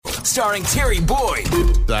starring Terry Boyd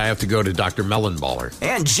I have to go to Dr. Mellenballer.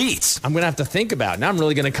 and Jeets. I'm going to have to think about it. Now I'm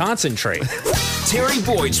really going to concentrate. Terry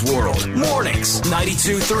Boyd's World, mornings,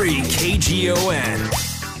 92.3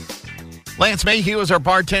 KGON. Lance Mayhew is our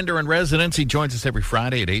bartender in residence. He joins us every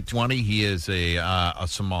Friday at 8:20. He is a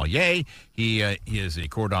sommelier. He is a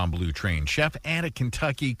cordon bleu trained chef and a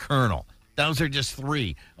Kentucky colonel. Those are just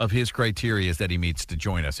three of his criteria that he meets to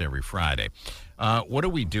join us every Friday. What are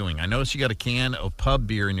we doing? I noticed you got a can of pub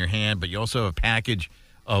beer in your hand, but you also have a package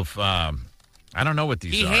of, I don't know what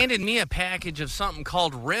these He are. handed me a package of something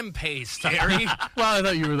called rim paste, Terry. Well, I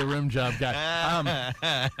thought you were the rim job guy.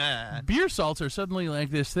 Beer salts are suddenly like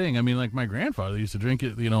this thing. I mean, like my grandfather used to drink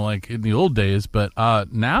it, like in the old days. But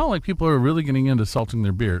now, like people are really getting into salting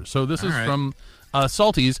their beer. So this is from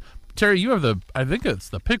Salties. Terry, you have I think it's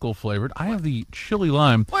the pickle flavored. I have the chili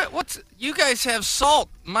lime. You guys have salt.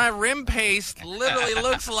 My rim paste literally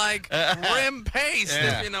looks like rim paste,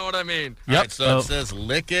 if you know what I mean. All right, so it says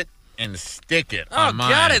lick it and stick it Oh, on mine.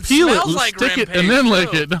 God, it Peel smells it, like stick rim it, paste, and then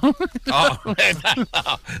lick too.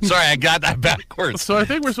 it. Sorry, I got that backwards. So I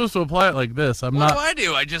think we're supposed to apply it like this. What do I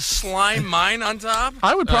do? I just slime mine on top?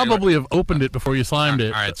 I would probably have opened it before you slimed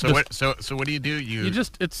it. All right, so what do you do?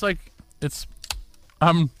 It's like It's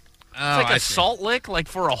like a salt lick, like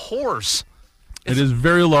for a horse. It is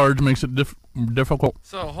very large, makes it difficult.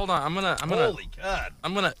 So hold on, I'm gonna. Holy God!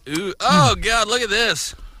 I'm gonna. Ooh, oh God, look at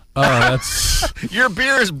this. Oh, that's Your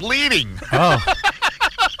beer is bleeding.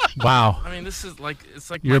 wow. I mean, this is like it's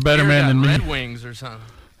like You're my a better beer man got than me. Red Wings or something.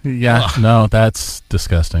 Yeah, no, that's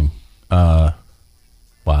disgusting. Wow.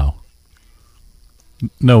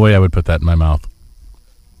 No way I would put that in my mouth.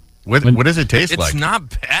 What does it taste It's like?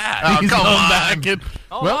 not bad. Oh, He's come going on. back in.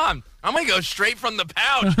 Hold on, I'm gonna go straight from the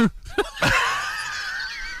pouch.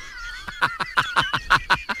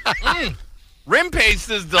 Rim paste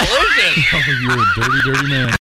is delicious. Oh, you're a dirty, dirty man.